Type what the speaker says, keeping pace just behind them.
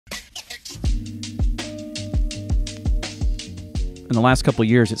in the last couple of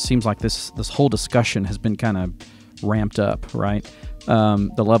years, it seems like this whole discussion has been kind of ramped up, right?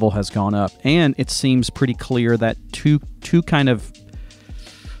 The level has gone up, and it seems pretty clear that two kind of,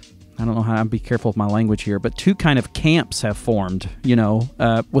 I don't know how, I'll be careful with my language here, but two kind of camps have formed,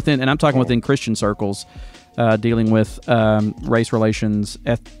 within, and I'm talking within Christian circles, dealing with race relations,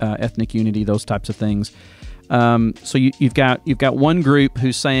 ethnic unity, those types of things. So you've got one group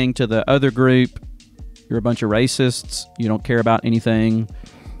who's saying to the other group, "You're a bunch of racists. You don't care about anything."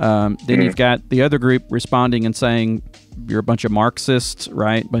 Then you've got the other group responding and saying, "You're a bunch of Marxists,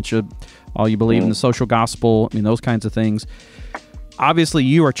 right? Bunch of all you believe in the social gospel." I mean, those kinds of things. Obviously,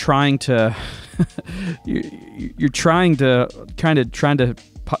 you are trying to you're trying to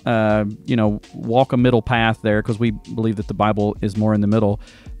walk a middle path there, because we believe that the Bible is more in the middle.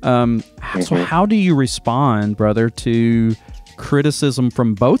 So how do you respond, brother, to criticism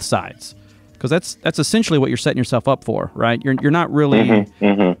from both sides? Because that's essentially what you're setting yourself up for, right? You're not really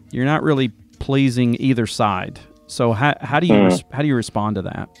you're not really pleasing either side. So how do you respond to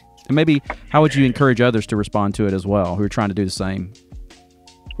that? And maybe how would you encourage others to respond to it as well, who are trying to do the same?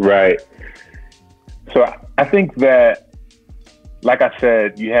 Right. So I think that, like I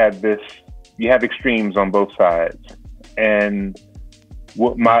said, you have extremes on both sides. And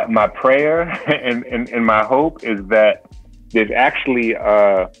what my prayer and my hope is that there's actually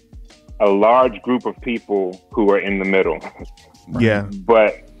a large group of people who are in the middle. Yeah.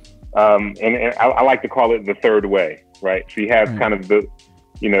 But and I like to call it the third way, right? So you have kind of the,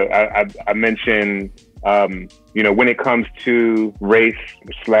 I mentioned, when it comes to race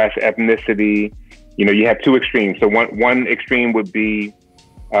 / ethnicity, you have two extremes. So one extreme would be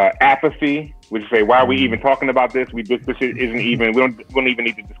apathy, which is say, why are we even talking about this? This isn't even, we don't even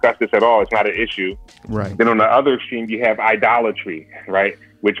need to discuss this at all. It's not an issue. Right. Then on the other extreme, you have idolatry, right?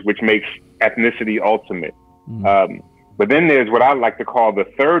 Which makes ethnicity ultimate. But then there's what I like to call the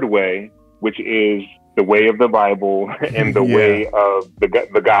third way, which is the way of the Bible and the way of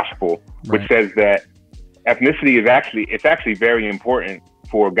the gospel, which says that ethnicity is actually very important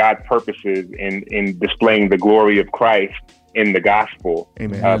for God's purposes in displaying the glory of Christ in the gospel.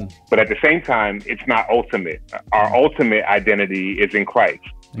 Amen. But at the same time, it's not ultimate. Our ultimate identity is in Christ.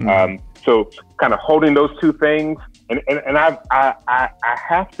 So kind of holding those two things, and I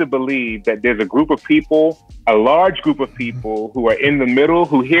have to believe that there's a large group of people who are in the middle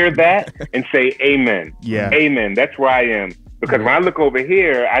who hear that and say, "Amen." Yeah. Amen. That's where I am. Because when I look over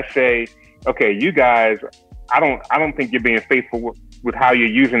here, I say, okay, you guys, I don't think you're being faithful with how you're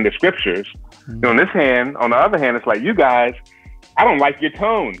using the scriptures. On the other hand, it's like, you guys, I don't like your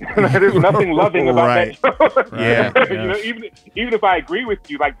tone. There's nothing loving about that tone. Yeah. Even if I agree with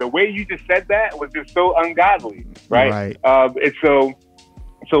you, like the way you just said that was just so ungodly, right? And so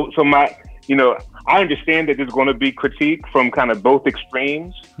my, I understand that there's going to be critique from kind of both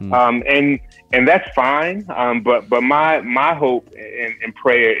extremes, and that's fine. But my hope and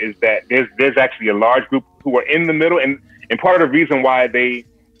prayer is that there's actually a large group who are in the middle, and part of the reason why they're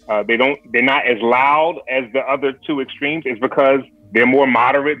not as loud as the other two extremes is because they're more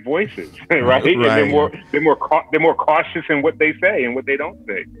moderate voices, right? And they're more cautious in what they say and what they don't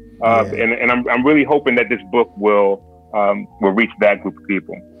say. And I'm really hoping that this book will reach that group of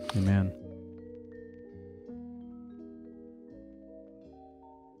people. Amen.